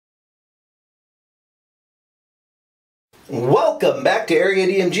Welcome back to Area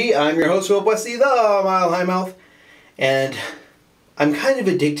DMG. I'm your host, Will Wesley, the Mile High Mouth, and I'm kind of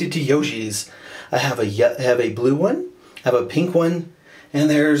addicted to Yoshis. I have a blue one, I have a pink one, and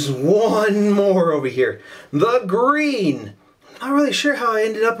there's one more over here, the green. Not really sure how I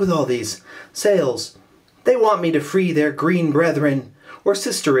ended up with all these sales. They want me to free their green brethren, or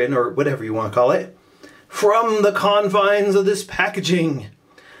sisterin, or whatever you want to call it, from the confines of this packaging.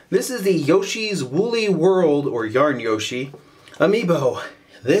 This is the Yoshi's Woolly World, or Yarn Yoshi, Amiibo.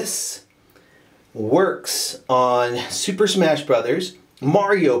 This works on Super Smash Brothers,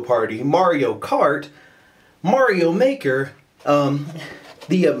 Mario Party, Mario Kart, Mario Maker,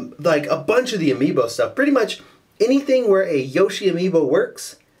 like a bunch of the Amiibo stuff. Pretty much anything where a Yoshi Amiibo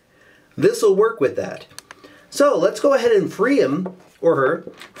works, this will work with that. So let's go ahead and free him, or her,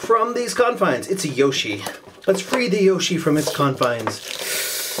 from these confines. It's a Yoshi. Let's free the Yoshi from its confines.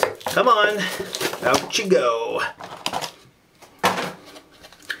 Come on, out you go.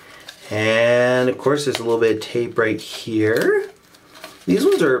 And of course there's a little bit of tape right here. These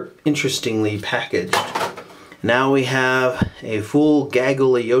ones are interestingly packaged. Now we have a full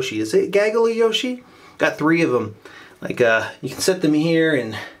gaggle of Yoshi. Is it gaggle of Yoshi? Got 3 of them. Like you can set them here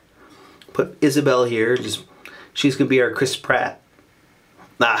and put Isabelle here. She's gonna be our Chris Pratt.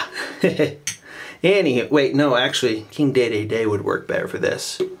 Nah. Anywho, wait, no, actually King Day would work better for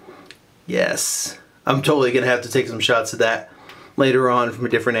this. Yes, I'm totally gonna have to take some shots of that later on from a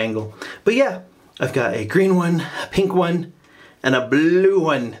different angle. But yeah, I've got a green one, a pink one, and a blue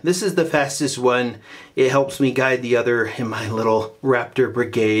one. This is the fastest one. It helps me guide the other in my little raptor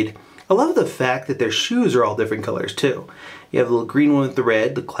brigade. I love the fact that their shoes are all different colors too. You have the little green one with the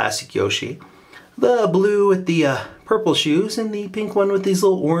red, the classic Yoshi, the blue with the purple shoes, and the pink one with these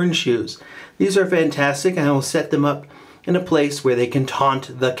little orange shoes. These are fantastic, and I will set them up in a place where they can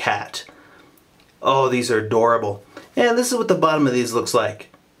taunt the cat. Oh, these are adorable. And this is what the bottom of these looks like.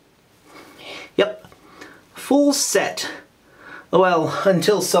 Yep, full set. Well,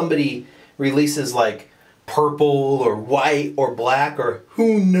 until somebody releases like purple or white or black or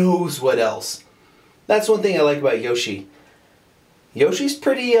who knows what else. That's one thing I like about Yoshi. Yoshi's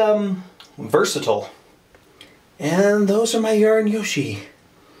pretty versatile. And those are my Yarn Yoshi.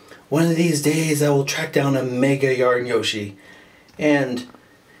 One of these days I will track down a mega Yarn Yoshi. And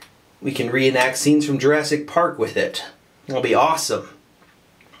we can reenact scenes from Jurassic Park with it. It'll be awesome.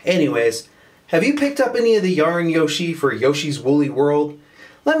 Anyways, have you picked up any of the Yarn Yoshi for Yoshi's Woolly World?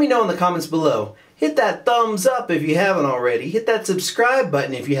 Let me know in the comments below. Hit that thumbs up if you haven't already. Hit that subscribe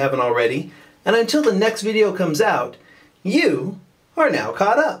button if you haven't already. And until the next video comes out, you are now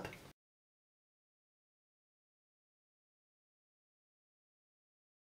caught up.